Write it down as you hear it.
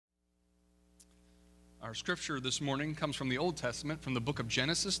Our scripture this morning comes from the Old Testament, from the book of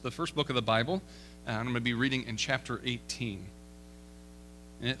Genesis, the first book of the Bible, and I'm going to be reading in chapter 18.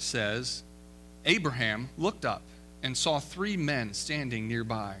 And it says, Abraham looked up and saw 3 men standing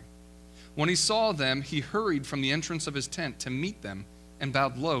nearby. When he saw them, he hurried from the entrance of his tent to meet them and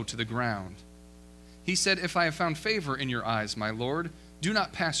bowed low to the ground. He said, "If I have found favor in your eyes, my Lord, do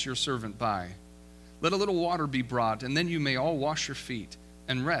not pass your servant by. Let a little water be brought, and then you may all wash your feet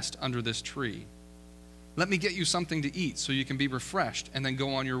and rest under this tree. Let me get you something to eat so you can be refreshed and then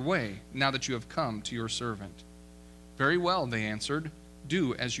go on your way now that you have come to your servant." "Very well," they answered,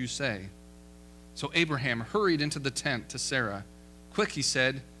 "do as you say." So Abraham hurried into the tent to Sarah. "Quick," he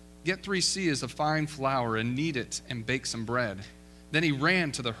said, "get 3 seahs of fine flour and knead it and bake some bread." Then he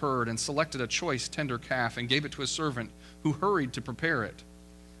ran to the herd and selected a choice tender calf and gave it to his servant, who hurried to prepare it.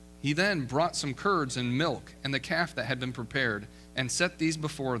 He then brought some curds and milk and the calf that had been prepared and set these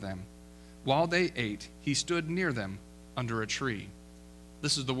before them. While they ate, he stood near them under a tree.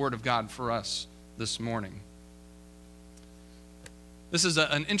 This is the word of God for us this morning. This is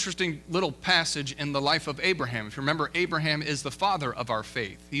an interesting little passage in the life of Abraham. If you remember, Abraham is the father of our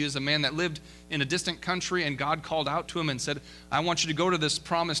faith. He is a man that lived in a distant country, and God called out to him and said, "I want you to go to this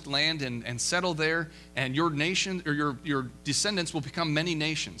promised land and settle there, and your nation, or your descendants will become many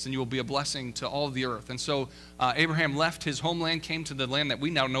nations, and you will be a blessing to all the earth." And so Abraham left his homeland, came to the land that we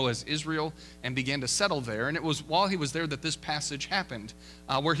now know as Israel, and began to settle there. And it was while he was there that this passage happened,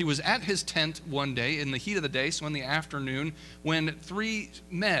 where he was at his tent one day in the heat of the day, so in the afternoon, when 3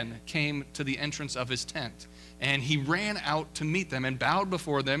 men came to the entrance of his tent. And he ran out to meet them and bowed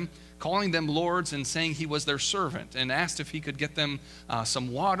before them, calling them lords and saying he was their servant, and asked if he could get them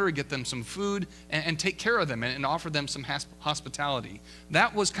some water, get them some food, and take care of them and offer them some hospitality.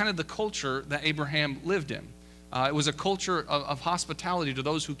 That was kind of the culture that Abraham lived in. It was a culture of hospitality to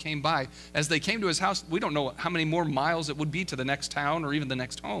those who came by. As they came to his house, we don't know how many more miles it would be to the next town or even the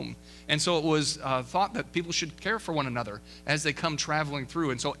next home. And so it was thought that people should care for one another as they come traveling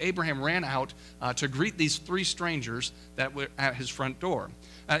through. And so Abraham ran out to greet these 3 strangers that were at his front door.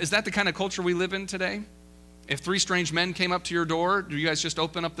 Is that the kind of culture we live in today? If 3 strange men came up to your door, do you guys just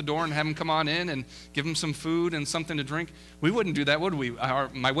open up the door and have them come on in and give them some food and something to drink? We wouldn't do that, would we?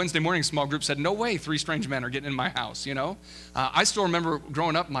 My Wednesday morning small group said, "No way 3 strange men are getting in my house," you know? I still remember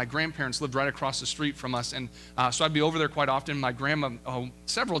growing up, my grandparents lived right across the street from us, and so I'd be over there quite often. My grandma,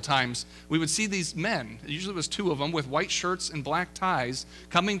 several times, we would see these men, usually it was 2 of them, with white shirts and black ties,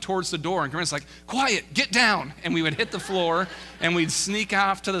 coming towards the door, and grandma's like, "Quiet, get down," and we would hit the floor, and we'd sneak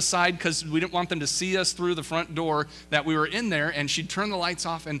off to the side because we didn't want them to see us through the front door that we were in there, and she'd turn the lights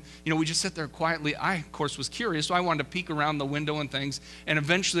off, and we just sit there quietly. I, of course, was curious, so I wanted to peek around the window and things, and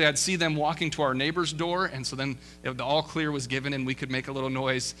eventually I'd see them walking to our neighbor's door, and so then the all clear was given, and we could make a little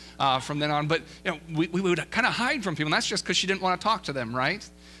noise from then on. But we would kind of hide from people, and that's just because she didn't want to talk to them, right?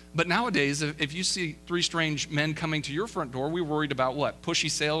 But nowadays, if you see 3 strange men coming to your front door, we're worried about what? Pushy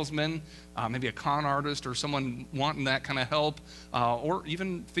salesmen, maybe a con artist or someone wanting that kind of help, or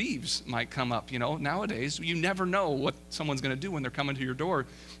even thieves might come up. Nowadays, you never know what someone's going to do when they're coming to your door.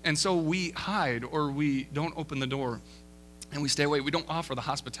 And so we hide, or we don't open the door, and we stay away. We don't offer the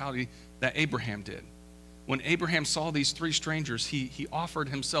hospitality that Abraham did. When Abraham saw these 3 strangers, he offered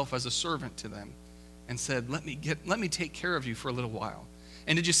himself as a servant to them and said, let me take care of you for a little while.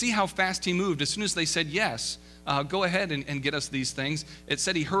 And did you see how fast he moved? As soon as they said yes, go ahead and get us these things, it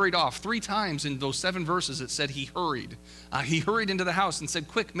said he hurried off. 3 times in those 7 verses it said he hurried. He hurried into the house and said,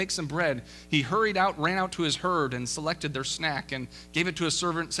 "Quick, make some bread." He hurried out, ran out to his herd and selected their snack and gave it to his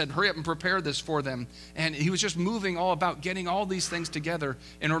servant and said, "Hurry up and prepare this for them." And he was just moving all about, getting all these things together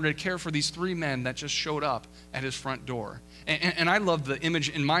in order to care for these 3 men that just showed up at his front door. And I love the image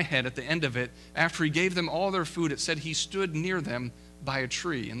in my head at the end of it. After he gave them all their food, it said he stood near them by a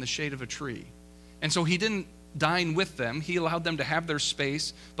tree, in the shade of a tree. And so he didn't dine with them. He allowed them to have their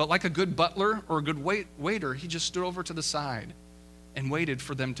space, but like a good butler or a good waiter, he just stood over to the side and waited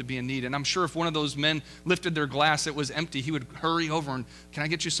for them to be in need. And I'm sure if one of those men lifted their glass, it was empty, he would hurry over and, "Can I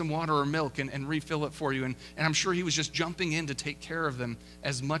get you some water or milk and refill it for you?" And I'm sure he was just jumping in to take care of them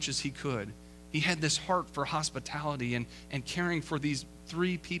as much as he could. He had this heart for hospitality and caring for these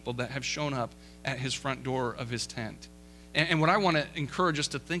 3 people that have shown up at his front door of his tent. And what I want to encourage us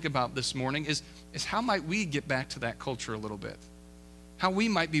to think about this morning is how might we get back to that culture a little bit? How we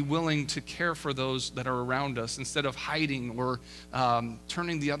might be willing to care for those that are around us instead of hiding or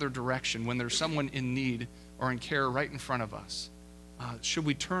turning the other direction when there's someone in need or in care right in front of us. Should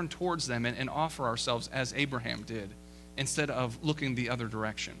we turn towards them and offer ourselves as Abraham did instead of looking the other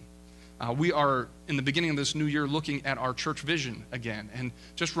direction? We are, in the beginning of this new year, looking at our church vision again and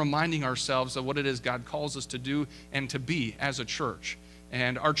just reminding ourselves of what it is God calls us to do and to be as a church.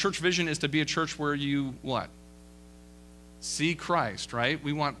 And our church vision is to be a church where you, what? See Christ, right?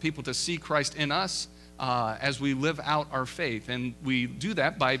 We want people to see Christ in us as we live out our faith. And we do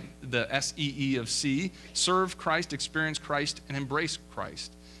that by the SEE of see, serve Christ, experience Christ, and embrace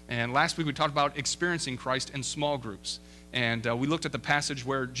Christ. And last week we talked about experiencing Christ in small groups. And we looked at the passage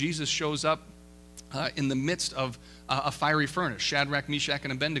where Jesus shows up in the midst of a fiery furnace, Shadrach, Meshach,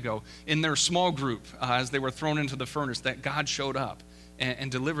 and Abednego, in their small group as they were thrown into the furnace, that God showed up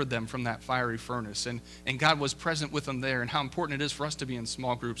and delivered them from that fiery furnace. And God was present with them there, and how important it is for us to be in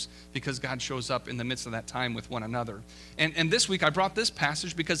small groups because God shows up in the midst of that time with one another. And this week I brought this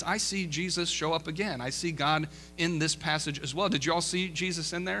passage because I see Jesus show up again. I see God in this passage as well. Did you all see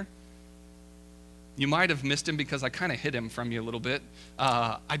Jesus in there? You might have missed him because I kind of hid him from you a little bit.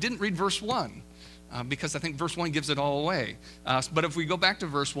 I didn't read verse 1 because I think verse 1 gives it all away. But if we go back to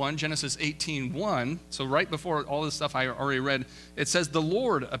verse 1, Genesis 18:1, so right before all this stuff I already read, it says, "The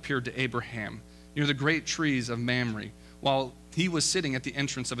Lord appeared to Abraham near the great trees of Mamre, while he was sitting at the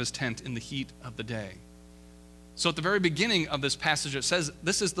entrance of his tent in the heat of the day." So at the very beginning of this passage, it says,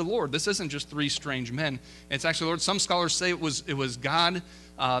 this is the Lord. This isn't just three strange men. It's actually the Lord. Some scholars say it was God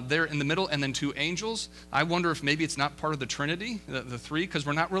there in the middle and then two angels. I wonder if maybe it's not part of the Trinity, the three, because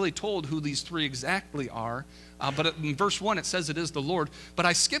we're not really told who these three exactly are. But in verse 1, it says it is the Lord. But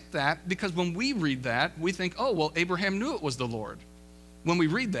I skipped that because when we read that, we think, oh, well, Abraham knew it was the Lord when we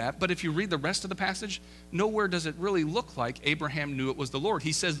read that. But if you read the rest of the passage, nowhere does it really look like Abraham knew it was the Lord.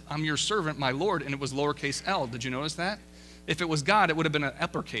 He says, "I'm your servant, my Lord," and it was lowercase l. Did you notice that? If it was God, it would have been an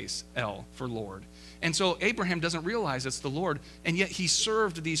uppercase L for Lord. And so Abraham doesn't realize it's the Lord, and yet he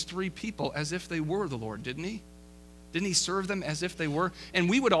served these three people as if they were the Lord, didn't he? Didn't he serve them as if they were? And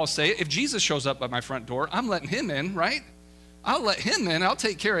we would all say, if Jesus shows up at my front door, I'm letting him in, right? I'll let him in. I'll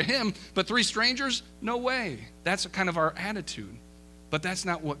take care of him. But three strangers? No way. That's kind of our attitude. But that's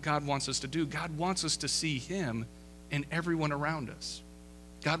not what God wants us to do. God wants us to see him in everyone around us.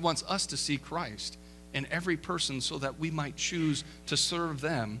 God wants us to see Christ in every person so that we might choose to serve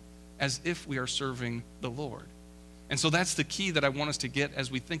them as if we are serving the Lord. And so that's the key that I want us to get as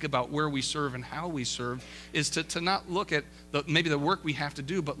we think about where we serve and how we serve, is to not look at maybe the work we have to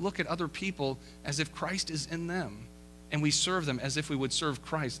do, but look at other people as if Christ is in them. And we serve them as if we would serve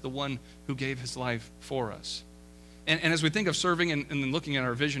Christ, the one who gave his life for us. And as we think of serving and looking at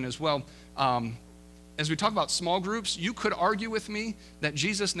our vision as well, as we talk about small groups, you could argue with me that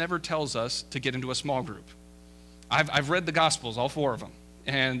Jesus never tells us to get into a small group. I've read the Gospels, all four of them.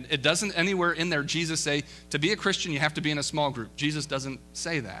 And it doesn't anywhere in there Jesus say, to be a Christian, you have to be in a small group. Jesus doesn't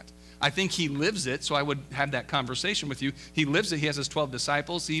say that. I think he lives it, so I would have that conversation with you. He lives it. He has his 12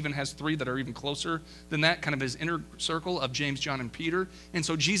 disciples. He even has 3 that are even closer than that, kind of his inner circle of James, John, and Peter. And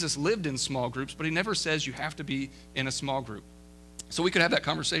so Jesus lived in small groups, but he never says you have to be in a small group. So we could have that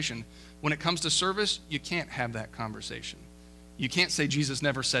conversation. When it comes to service, you can't have that conversation. You can't say Jesus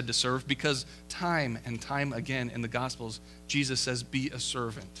never said to serve, because time and time again in the Gospels, Jesus says, be a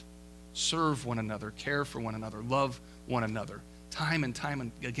servant. Serve one another, care for one another, love one another. Time and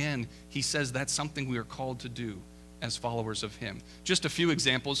time again, he says that's something we are called to do as followers of him. Just a few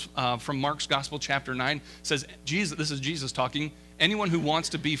examples from Mark's Gospel, chapter 9, says, this is Jesus talking, anyone who wants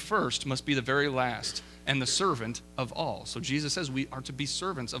to be first must be the very last and the servant of all. So Jesus says we are to be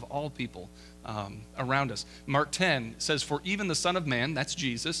servants of all people around us. Mark 10 says, for even the Son of Man, that's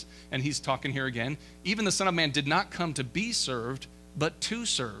Jesus, and he's talking here again, even the Son of Man did not come to be served, but to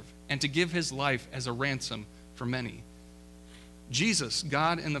serve, and to give his life as a ransom for many. Jesus,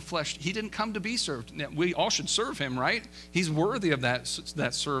 God in the flesh, he didn't come to be served. Now, we all should serve him, right? He's worthy of that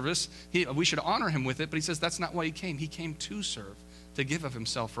service. We should honor him with it, but he says that's not why he came. He came to serve, to give of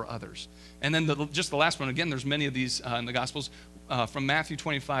himself for others. And then just the last one, again, there's many of these in the Gospels, from Matthew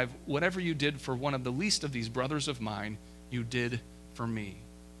 25, whatever you did for one of the least of these brothers of mine, you did for me.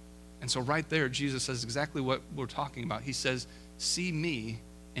 And so right there, Jesus says exactly what we're talking about. He says, see me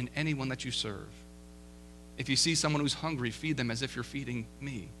in anyone that you serve. If you see someone who's hungry, feed them as if you're feeding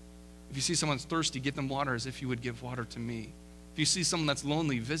me. If you see someone who's thirsty, give them water as if you would give water to me. If you see someone that's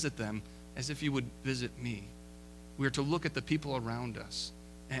lonely, visit them as if you would visit me. We are to look at the people around us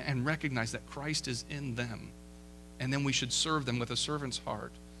and recognize that Christ is in them. And then we should serve them with a servant's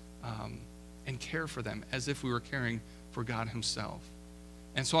heart and care for them as if we were caring for God himself.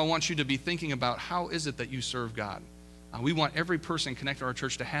 And so I want you to be thinking about, how is it that you serve God? We want every person connected to our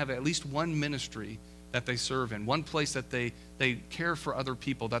church to have at least one ministry that they serve in, one place that they care for other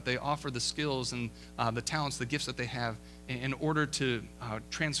people, that they offer the skills and the talents, the gifts that they have in order to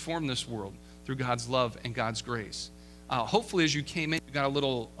transform this world through God's love and God's grace. Hopefully, as you came in, you got a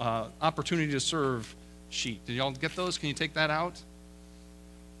little opportunity to serve sheet. Did y'all get those? Can you take that out?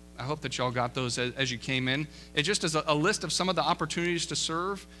 I hope that y'all got those as you came in. It just is a list of some of the opportunities to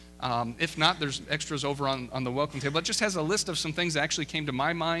serve. If not, there's extras over on the welcome table. It just has a list of some things that actually came to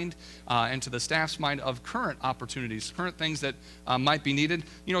my mind and to the staff's mind of current opportunities, current things that might be needed.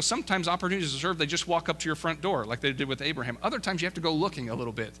 You know, sometimes opportunities to serve, they just walk up to your front door like they did with Abraham. Other times you have to go looking a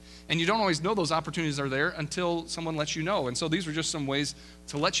little bit. And you don't always know those opportunities are there until someone lets you know. And so these are just some ways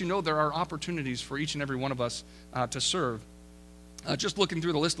to let you know there are opportunities for each and every one of us to serve. Just looking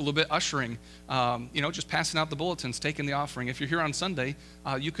through the list a little bit, ushering, just passing out the bulletins, taking the offering. If you're here on Sunday,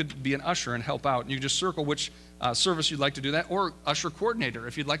 you could be an usher and help out. And you just circle which service you'd like to do that, or usher coordinator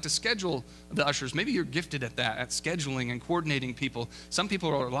if you'd like to schedule the ushers. Maybe you're gifted at that, at scheduling and coordinating people. Some people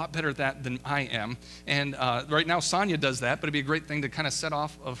are a lot better at that than I am. And right now, Sonia does that, but it'd be a great thing to kind of set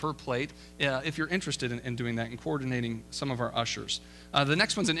off of her plate if you're interested in doing that and coordinating some of our ushers. The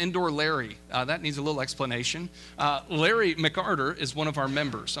next one's an indoor Larry. That needs a little explanation. Larry McArthur is one of our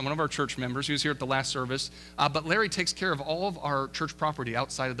members, one of our church members. He was here at the last service. But Larry takes care of all of our church property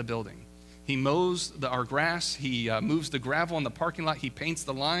outside of the building. He mows our grass. He moves the gravel in the parking lot. He paints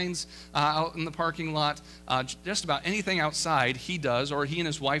the lines out in the parking lot. Just about anything outside he does, or he and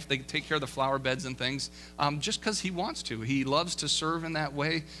his wife, they take care of the flower beds and things just because he wants to. He loves to serve in that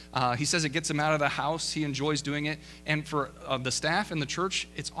way. He says it gets him out of the house. He enjoys doing it. And for the staff and the church,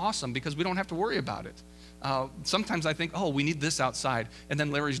 it's awesome because we don't have to worry about it. Sometimes I think, oh, we need this outside, and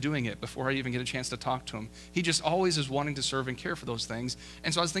then Larry's doing it before I even get a chance to talk to him. He just always is wanting to serve and care for those things.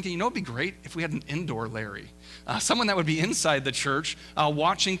 And so I was thinking, it'd be great if we had an indoor Larry, someone that would be inside the church,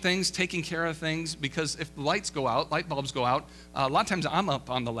 watching things, taking care of things, because if the lights go out, light bulbs go out, a lot of times I'm up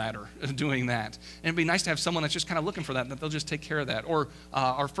on the ladder doing that. And it'd be nice to have someone that's just kind of looking for that they'll just take care of that. Or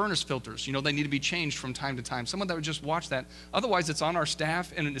our furnace filters, they need to be changed from time to time. Someone that would just watch that. Otherwise, it's on our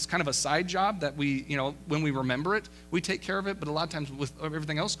staff, and it's kind of a side job that we, when we remember it, we take care of it, but a lot of times with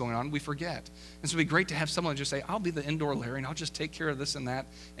everything else going on, we forget. And so it'd be great to have someone just say, I'll be the indoor Larry, and I'll just take care of this and that,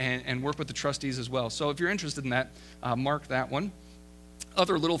 and work with the trustees as well. So if you're interested in that, mark that one.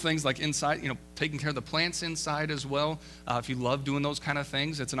 Other little things like inside, taking care of the plants inside as well. If you love doing those kind of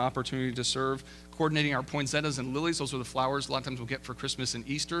things, it's an opportunity to serve. Coordinating our poinsettias and lilies, those are the flowers a lot of times we'll get for Christmas and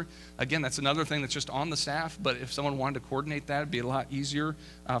Easter. Again, that's another thing that's just on the staff, but if someone wanted to coordinate that, it'd be a lot easier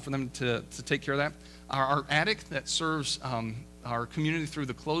for them to take care of that. Our attic that serves our community through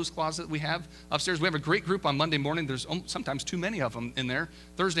the clothes closet we have upstairs. We have a great group on Monday morning. There's sometimes too many of them in there.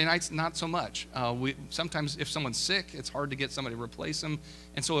 Thursday nights, not so much. Sometimes if someone's sick, it's hard to get somebody to replace them.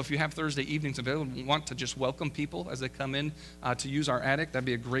 And so if you have Thursday evenings available, we want to just welcome people as they come in to use our attic. That'd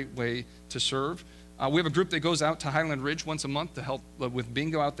be a great way to serve. We have a group that goes out to Highland Ridge once a month to help with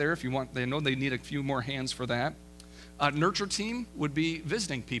bingo out there. If you want, they know they need a few more hands for that. Nurture team would be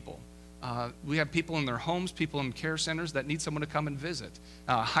visiting people. We have people in their homes, people in care centers that need someone to come and visit.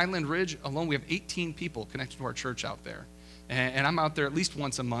 Highland Ridge alone, we have 18 people connected to our church out there. And I'm out there at least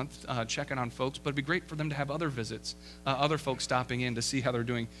once a month checking on folks, but it'd be great for them to have other visits, other folks stopping in to see how they're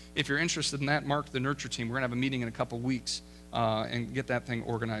doing. If you're interested in that, mark the Nurture team. We're going to have a meeting in a couple weeks and get that thing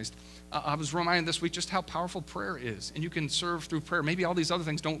organized. I was reminded this week just how powerful prayer is, and you can serve through prayer. Maybe all these other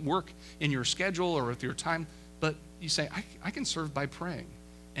things don't work in your schedule or with your time, but you say, I can serve by praying.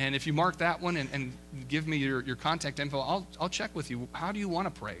 And if you mark that one and give me your contact info, I'll check with you. How do you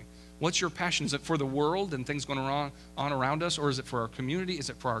want to pray? What's your passion? Is it for the world and things going on around us, or is it for our community? Is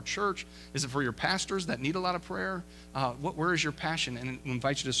it for our church? Is it for your pastors that need a lot of prayer? Where is your passion? And we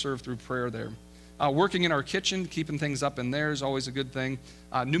invite you to serve through prayer there. Working in our kitchen, keeping things up in there is always a good thing.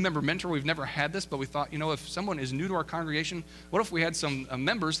 New member mentor, we've never had this, but we thought, if someone is new to our congregation, what if we had some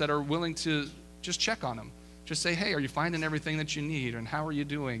members that are willing to just check on them? Just say, hey, are you finding everything that you need? And how are you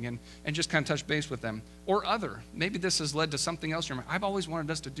doing? And just kind of touch base with them. Or maybe this has led to something else. I've always wanted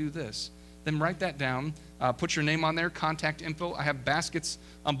us to do this. Then write that down. Put your name on there, contact info. I have baskets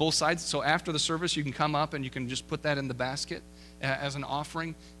on both sides. So after the service, you can come up and you can just put that in the basket as an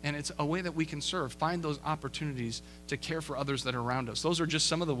offering. And it's a way that we can serve. Find those opportunities to care for others that are around us. Those are just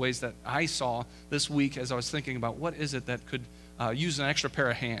some of the ways that I saw this week as I was thinking about what is it that could use an extra pair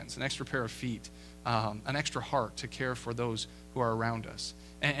of hands, an extra pair of feet, an extra heart to care for those who are around us.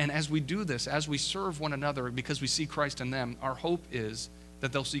 And as we do this, as we serve one another because we see Christ in them, our hope is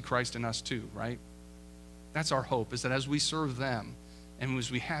that they'll see Christ in us too, right? That's our hope, is that as we serve them and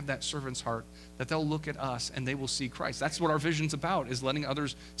as we have that servant's heart, that they'll look at us and they will see Christ. That's what our vision's about, is letting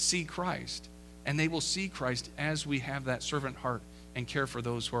others see Christ. And they will see Christ as we have that servant heart and care for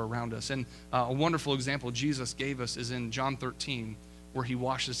those who are around us. And a wonderful example Jesus gave us is in John 13, where he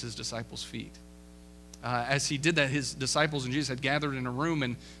washes his disciples' feet. As he did that, his disciples and Jesus had gathered in a room,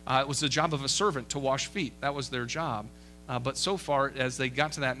 and it was the job of a servant to wash feet. That was their job. But so far, as they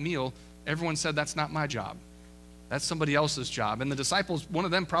got to that meal, everyone said, that's not my job. That's somebody else's job. And the disciples, one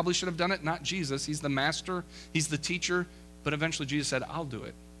of them probably should have done it, not Jesus. He's the master, he's the teacher. But eventually Jesus said, I'll do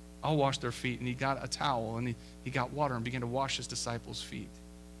it. I'll wash their feet. And he got a towel, and he got water and began to wash his disciples' feet.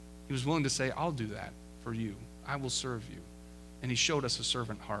 He was willing to say, I'll do that for you. I will serve you. And he showed us a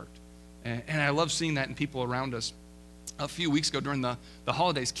servant heart. And I love seeing that in people around us. A few weeks ago during the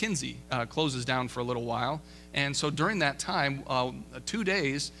holidays, Kinsey closes down for a little while. And so during that time, 2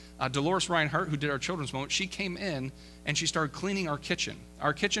 days, Dolores Reinhardt, who did our children's moment, she came in and she started cleaning our kitchen.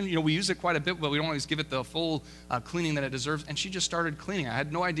 Our kitchen, we use it quite a bit, but we don't always give it the full cleaning that it deserves. And she just started cleaning. I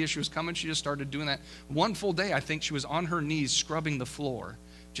had no idea she was coming. She just started doing that. One full day, I think she was on her knees scrubbing the floor,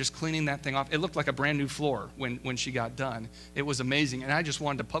 just cleaning that thing off. It looked like a brand new floor when she got done. It was amazing. And I just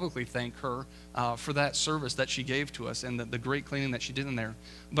wanted to publicly thank her for that service that she gave to us and the great cleaning that she did in there.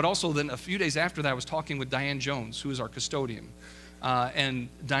 But also then a few days after that, I was talking with Diane Jones, who is our custodian. And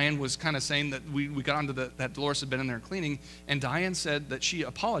Diane was kind of saying that we got onto that Dolores had been in there cleaning. And Diane said that she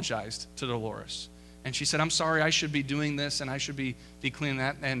apologized to Dolores. And she said, I'm sorry, I should be doing this and I should be cleaning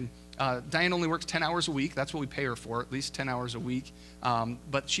that. And Diane only works 10 hours a week. That's what we pay her for, at least 10 hours a week.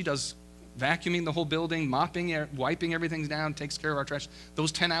 But she does vacuuming the whole building, mopping, wiping everything down, takes care of our trash.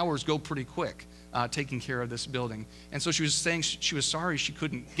 Those 10 hours go pretty quick, taking care of this building. And so she was saying she was sorry she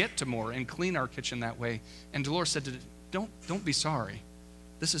couldn't get to more and clean our kitchen that way. And Dolores said, don't be sorry.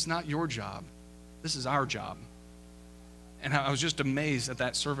 This is not your job. This is our job. And I was just amazed at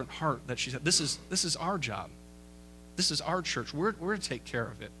that servant heart that she said, this is our job. This is our church. We're to take care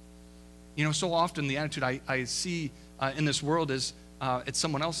of it. So often the attitude I see in this world is it's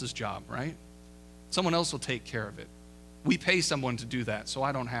someone else's job, right? Someone else will take care of it. We pay someone to do that, so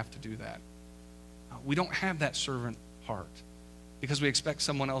I don't have to do that. We don't have that servant heart because we expect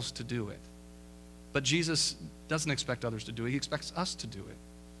someone else to do it. But Jesus doesn't expect others to do it. He expects us to do it.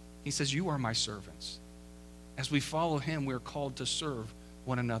 He says, you are my servants. As we follow him, we're called to serve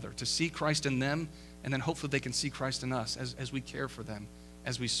one another, to see Christ in them, and then hopefully they can see Christ in us as we care for them,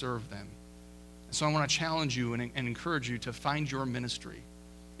 as we serve them. So I want to challenge you and encourage you to find your ministry.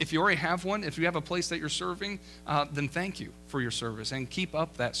 If you already have one, if you have a place that you're serving, then thank you for your service and keep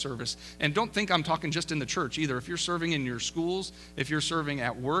up that service. And don't think I'm talking just in the church either. If you're serving in your schools, if you're serving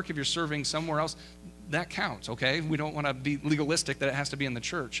at work, if you're serving somewhere else, that counts, okay? We don't want to be legalistic that it has to be in the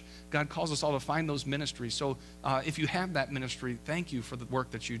church. God calls us all to find those ministries. So if you have that ministry, thank you for the work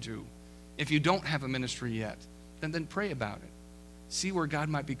that you do. If you don't have a ministry yet, then pray about it. See where God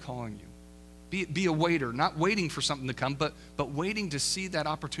might be calling you. Be a waiter, not waiting for something to come, but waiting to see that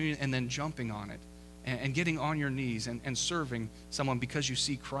opportunity and then jumping on it and getting on your knees and serving someone because you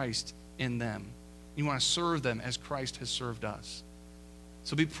see Christ in them. You want to serve them as Christ has served us.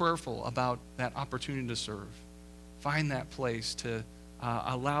 So be prayerful about that opportunity to serve. Find that place to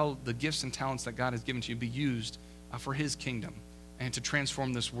allow the gifts and talents that God has given to you be used for his kingdom and to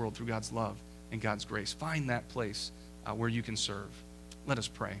transform this world through God's love and God's grace. Find that place where you can serve. Let us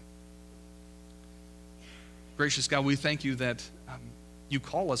pray. Gracious God, we thank you that you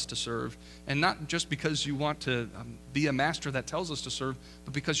call us to serve, and not just because you want to be a master that tells us to serve,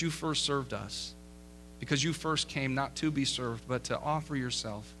 but because you first served us, because you first came not to be served, but to offer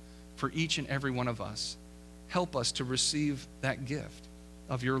yourself for each and every one of us. Help us to receive that gift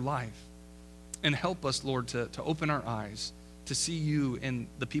of your life, and help us, Lord, to open our eyes to see you in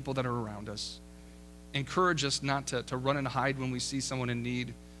the people that are around us. Encourage us not to run and hide when we see someone in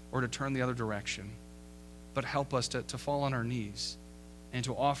need or to turn the other direction, but help us to fall on our knees and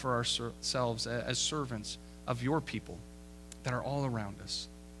to offer ourselves as servants of your people that are all around us.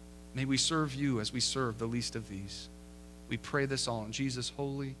 May we serve you as we serve the least of these. We pray this all in Jesus'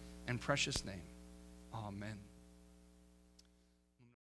 holy and precious name. Amen.